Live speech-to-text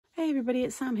everybody,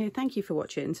 it's Sam here. Thank you for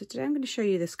watching. So today I'm going to show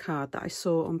you this card that I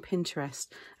saw on Pinterest.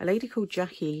 A lady called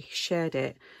Jackie shared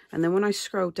it, and then when I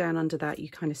scrolled down under that you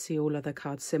kind of see all other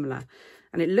cards similar,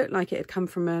 and it looked like it had come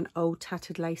from an old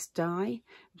tattered lace die.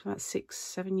 It was about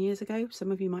 6-7 years ago. Some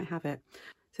of you might have it.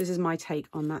 So this is my take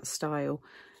on that style.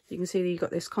 You can see that you've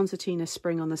got this concertina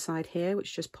spring on the side here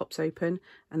which just pops open,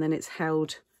 and then it's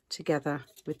held together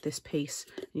with this piece,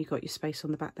 and you've got your space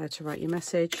on the back there to write your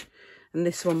message. And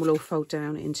this one will all fold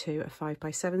down into a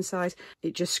 5x7 size.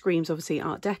 It just screams obviously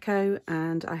Art Deco,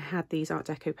 and I had these Art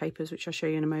Deco papers which I'll show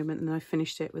you in a moment, and then I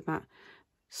finished it with that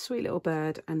sweet little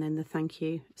bird and then the thank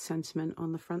you sentiment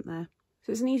on the front there.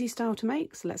 So it's an easy style to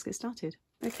make, so let's get started.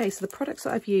 Okay, so the products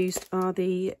that I've used are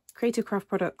the Creative Craft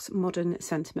Products Modern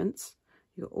Sentiments.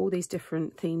 You've got all these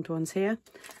different themed ones here.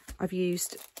 I've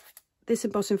used this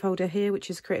embossing folder here, which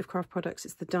is Creative Craft Products.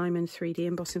 It's the Diamond 3D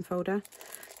embossing folder.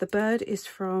 The bird is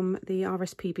from the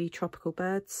RSPB Tropical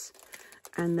Birds.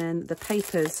 And then the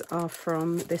papers are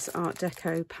from this Art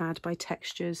Deco pad by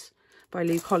Textures by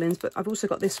Lou Collins. But I've also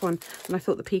got this one, and I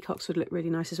thought the peacocks would look really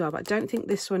nice as well. But I don't think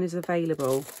this one is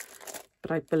available.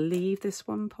 But I believe this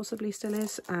one possibly still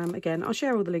is. Again, I'll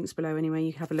share all the links below anyway.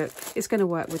 You can have a look. It's going to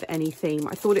work with any theme.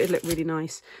 I thought it would look really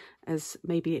nice as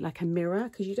maybe like a mirror,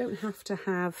 because you don't have to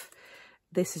have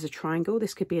this as a triangle.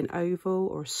 This could be an oval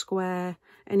or a square,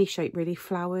 any shape really,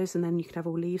 flowers, and then you could have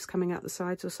all leaves coming out the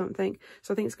sides or something.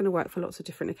 So I think it's going to work for lots of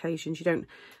different occasions. You don't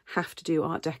have to do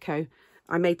Art Deco.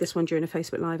 I made this one during a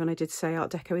Facebook Live, and I did say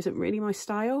Art Deco isn't really my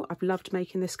style. I've loved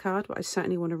making this card, but I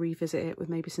certainly want to revisit it with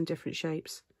maybe some different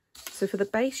shapes. So for the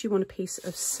base, you want a piece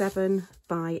of 7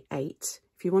 by 8.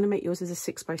 If you want to make yours as a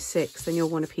 6 by 6, then you'll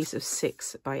want a piece of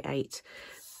 6 by 8.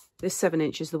 This 7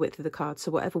 inch is the width of the card,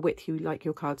 so whatever width you like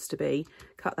your cards to be,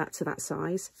 cut that to that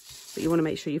size. But you want to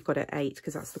make sure you've got it 8,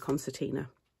 because that's the concertina.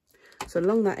 So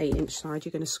along that 8-inch side,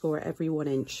 you're going to score it every 1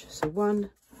 inch. So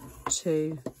 1,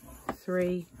 2,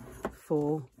 3,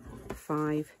 4,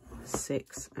 5,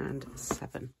 6, and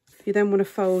 7. You then want to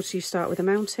fold, so you start with a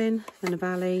mountain, then a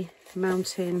valley,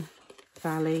 mountain,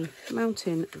 valley,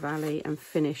 mountain, valley, and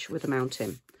finish with a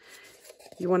mountain.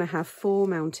 You want to have 4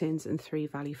 mountains and 3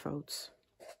 valley folds.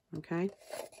 Okay,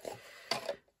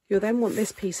 you'll then want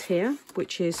this piece here,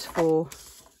 which is for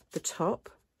the top,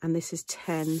 and this is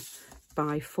 10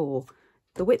 by 4.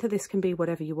 The width of this can be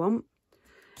whatever you want.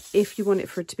 If you want it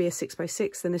for it to be a 6 by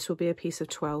 6, then this will be a piece of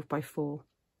 12 by 4.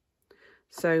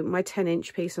 So my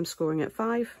 10-inch piece I'm scoring at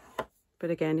 5, but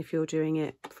again, if you're doing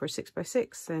it for a 6 by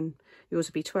 6, then yours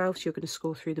will be 12, so you're going to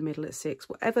score through the middle at 6.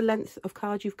 Whatever length of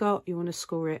card you've got, you want to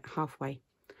score it halfway.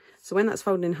 So when that's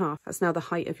folded in half, that's now the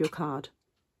height of your card.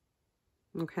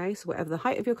 Okay, so whatever the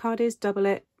height of your card is, double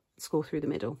it, score through the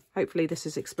middle. Hopefully this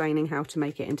is explaining how to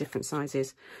make it in different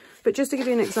sizes. But just to give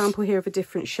you an example here of a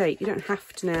different shape, you don't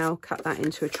have to now cut that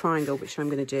into a triangle, which I'm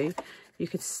going to do. You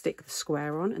could stick the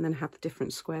square on and then have the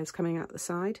different squares coming out the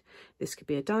side. This could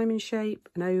be a diamond shape,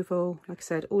 an oval, like I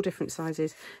said, all different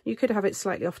sizes. You could have it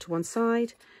slightly off to one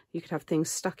side. You could have things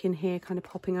stuck in here kind of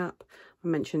popping up. I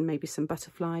mentioned maybe some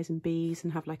butterflies and bees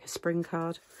and have like a spring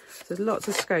card. So there's lots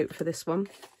of scope for this one.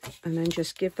 And then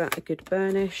just give that a good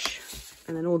burnish,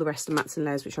 and then all the rest of mats and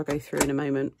layers, which I'll go through in a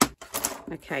moment.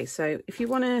 Okay, so if you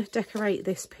want to decorate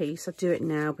this piece, I'd do it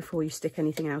now before you stick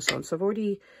anything else on. So I've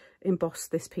already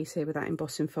embossed this piece here with that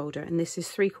embossing folder, and this is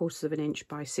 3/4 of an inch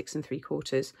by 6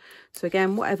 3/4. So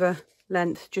again, whatever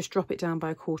length, just drop it down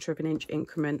by 1/4 of an inch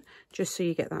increment, just so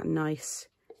you get that nice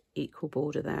equal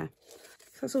border there.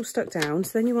 So that's all stuck down.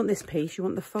 So then you want this piece, you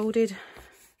want the folded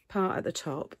part at the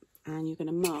top, and you're going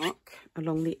to mark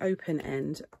along the open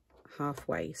end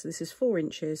halfway. So this is 4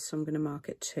 inches, so I'm going to mark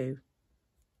at 2.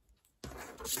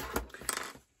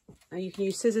 Now you can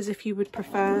use scissors if you would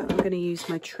prefer. I'm going to use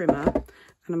my trimmer,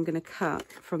 and I'm going to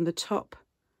cut from the top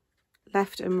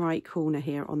left and right corner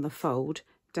here on the fold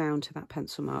down to that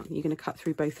pencil mark. You're going to cut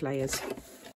through both layers.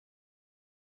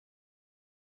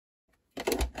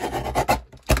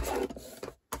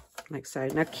 Like so.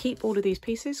 Now keep all of these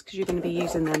pieces because you're going to be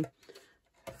using them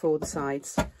for the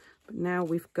sides. But now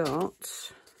we've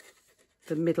got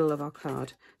the middle of our card.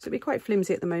 So it'll be quite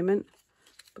flimsy at the moment,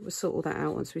 but we'll sort all that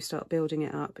out once we start building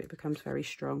it up. It becomes very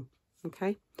strong.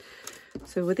 Okay,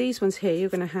 so with these ones here, you're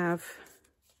going to have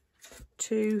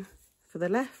 2 for the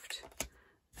left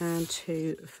and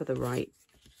 2 for the right.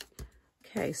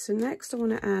 Okay, so next I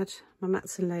want to add my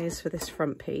mats and layers for this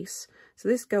front piece. So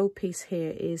this gold piece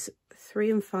here is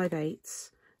 3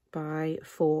 5/8 by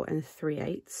 4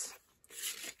 3/8.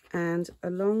 And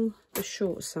along the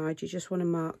short side, you just want to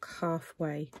mark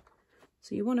halfway.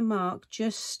 So you want to mark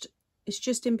just, it's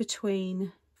just in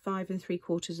between 5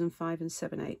 3/4 and 5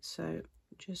 7/8. So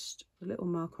just a little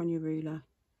mark on your ruler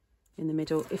in the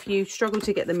middle. If you struggle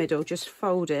to get the middle, just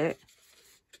fold it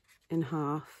in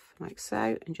half like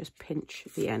so and just pinch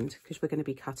the end, because we're going to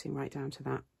be cutting right down to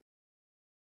that.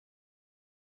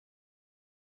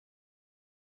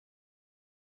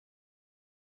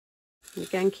 And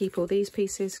again, keep all these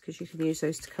pieces because you can use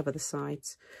those to cover the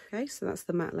sides. Okay, so that's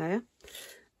the matte layer.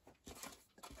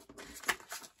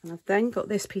 And I've then got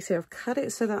this piece here. I've cut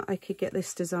it so that I could get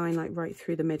this design like right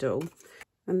through the middle.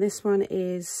 And this one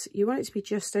is, you want it to be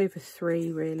just over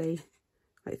 3 really,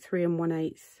 like 3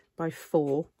 1/8 by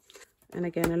 4. And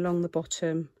again, along the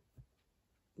bottom,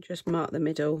 just mark the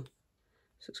middle.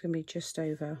 So it's going to be just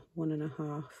over 1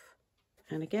 1/2.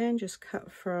 And again, just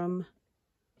cut from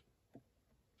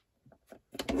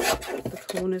the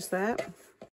corners there.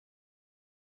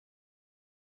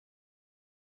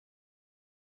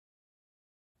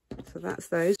 So that's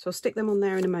those. So I'll stick them on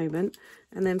there in a moment.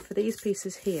 And then for these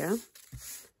pieces here,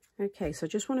 okay, so I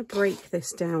just want to break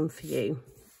this down for you.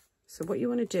 So what you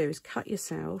want to do is cut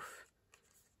yourself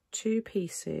 2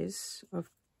 pieces of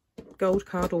gold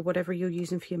card or whatever you're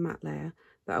using for your matte layer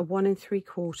that are 1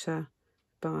 3/4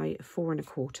 by 4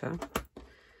 1/4.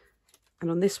 And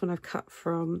on this one, I've cut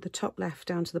from the top left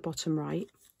down to the bottom right.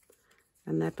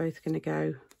 And they're both going to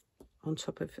go on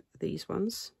top of these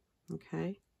ones.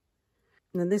 Okay.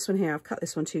 And then this one here, I've cut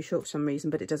this one too short for some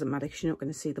reason, but it doesn't matter because you're not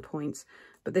going to see the points.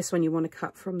 But this one you want to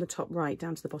cut from the top right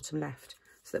down to the bottom left,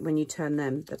 so that when you turn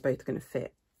them, they're both going to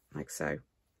fit like so. And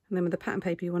then with the pattern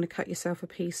paper, you want to cut yourself a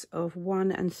piece of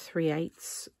 1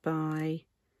 3/8 by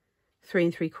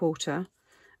 3 3/4.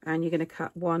 And you're going to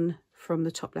cut one from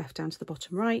the top left down to the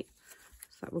bottom right.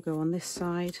 That will go on this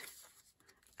side,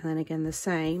 and then again the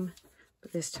same,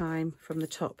 but this time from the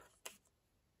top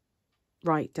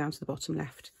right down to the bottom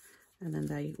left, and then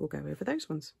they will go over those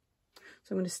ones.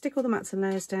 So I'm going to stick all the mats and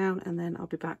layers down, and then I'll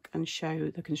be back and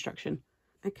show the construction.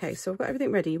 Okay, so I've got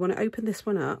everything ready. You want to open this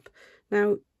one up.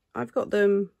 Now I've got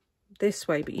them this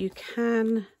way, but you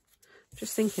can, I'm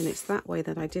just thinking it's that way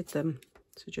that I did them,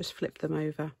 so just flip them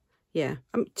over. Yeah,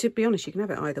 to be honest, you can have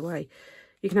it either way.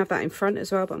 You can have that in front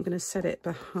as well, but I'm going to set it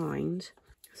behind.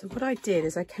 So what I did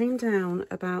is I came down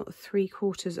about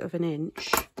 3/4 of an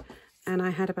inch, and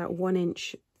I had about 1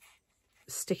 inch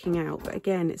sticking out. But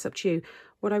again, it's up to you.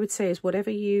 What I would say is whatever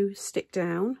you stick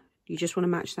down, you just want to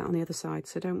match that on the other side.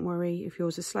 So don't worry if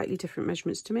yours are slightly different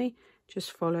measurements to me.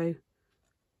 Just follow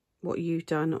what you've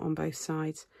done on both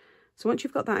sides. So once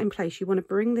you've got that in place, you want to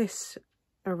bring this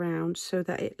around so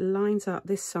that it lines up,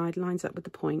 this side lines up with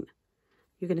the point.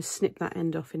 You're going to snip that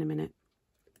end off in a minute.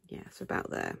 Yeah, so about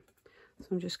there. So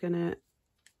I'm just going to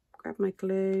grab my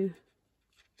glue,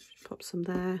 just pop some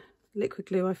there. Liquid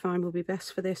glue I find will be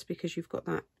best for this because you've got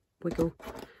that wiggle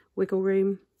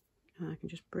room. I can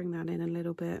just bring that in a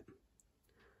little bit.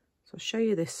 So I'll show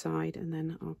you this side and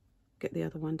then I'll get the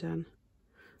other one done.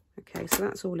 Okay, so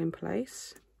that's all in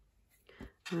place.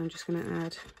 And I'm just going to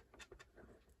add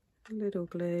a little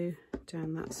glue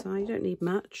down that side. You don't need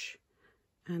much.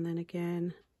 And then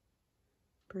again,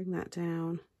 bring that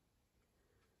down.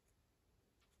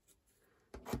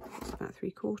 It's about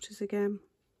 3/4 again.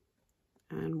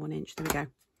 And 1 inch, there we go.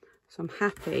 So I'm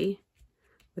happy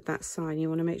with that side. You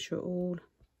want to make sure it all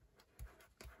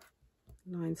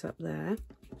lines up there.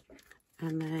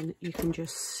 And then you can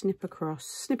just snip across.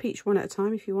 Snip each one at a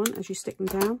time if you want as you stick them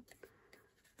down.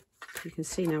 You can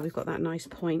see now we've got that nice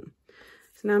point.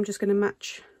 So now I'm just going to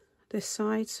match this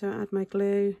side. So add my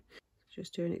glue.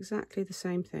 Just doing exactly the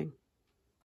same thing.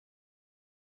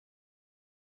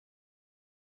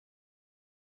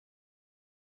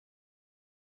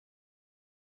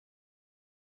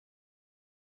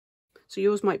 So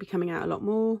yours might be coming out a lot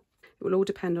more. It will all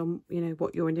depend on, you know,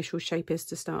 what your initial shape is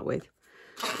to start with.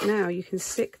 Now you can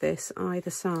stick this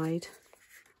either side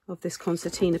of this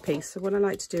concertina piece. So what I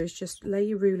like to do is just lay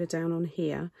your ruler down on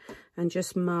here and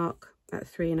just mark at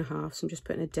 3 1/2. So I'm just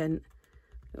putting a dent,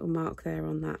 little mark there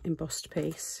on that embossed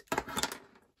piece.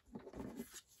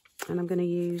 And I'm going to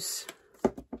use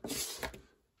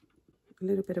a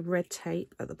little bit of red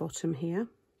tape at the bottom here.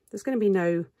 There's going to be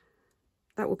no,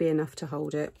 that will be enough to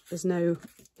hold it. There's no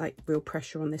like real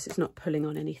pressure on this. It's not pulling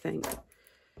on anything.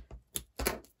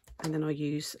 And then I'll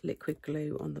use liquid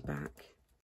glue on the back.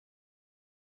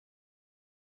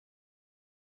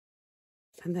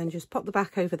 And then just pop the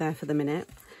back over there for the minute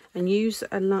and use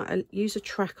a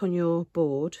track on your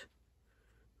board,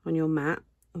 on your mat,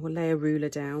 or lay a ruler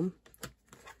down.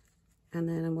 And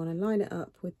then I want to line it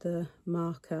up with the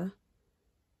marker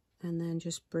and then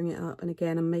just bring it up. And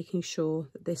again, I'm making sure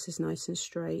that this is nice and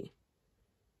straight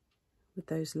with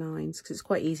those lines because it's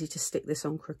quite easy to stick this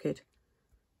on crooked.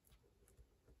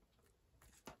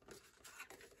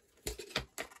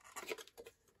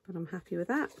 but I'm happy with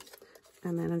that.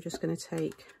 And then I'm just going to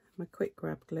take my quick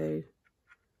grab glue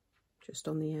just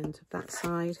on the end of that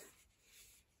side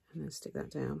and then stick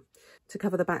that down. To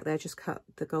cover the back there, just cut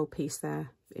the gold piece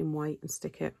there in white and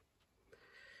stick it.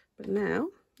 But now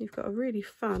you've got a really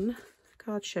fun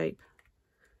card shape.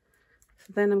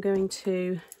 So then I'm going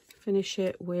to finish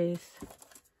it with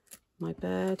my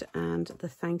bird and the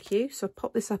thank you. So I've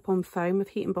popped this up on foam, I've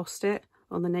heat embossed it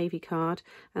on the navy card,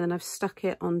 and then I've stuck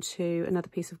it onto another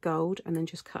piece of gold and then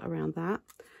just cut around that.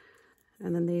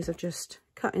 And then these I've just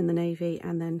cut in the navy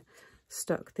and then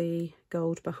stuck the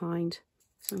gold behind.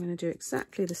 So I'm going to do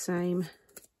exactly the same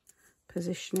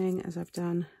positioning as I've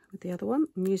done with the other one.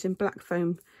 I'm using black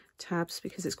foam tabs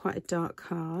because it's quite a dark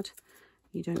card.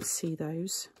 You don't see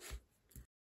those.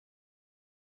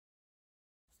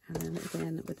 And then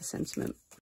again with the sentiment.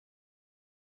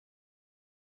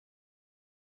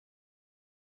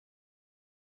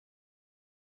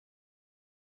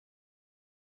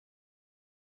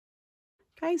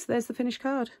 Okay, so there's the finished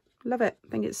card. Love it. I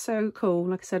think it's so cool.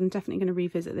 Like I said, I'm definitely going to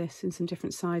revisit this in some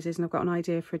different sizes, and I've got an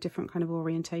idea for a different kind of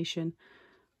orientation.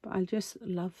 But I just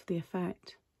love the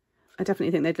effect. I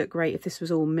definitely think they'd look great if this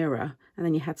was all mirror, and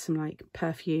then you had some like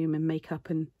perfume and makeup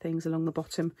and things along the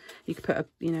bottom. You could put a,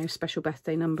 you know, special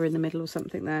birthday number in the middle or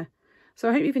something there. So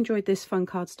I hope you've enjoyed this fun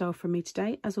card style from me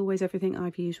today. As always, everything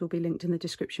I've used will be linked in the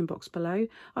description box below.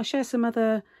 I'll share some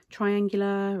other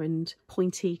triangular and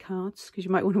pointy cards because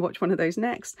you might want to watch one of those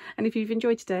next. And if you've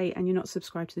enjoyed today and you're not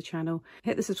subscribed to the channel,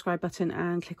 hit the subscribe button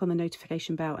and click on the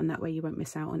notification bell, and that way you won't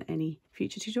miss out on any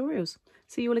future tutorials.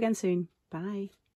 See you all again soon. Bye.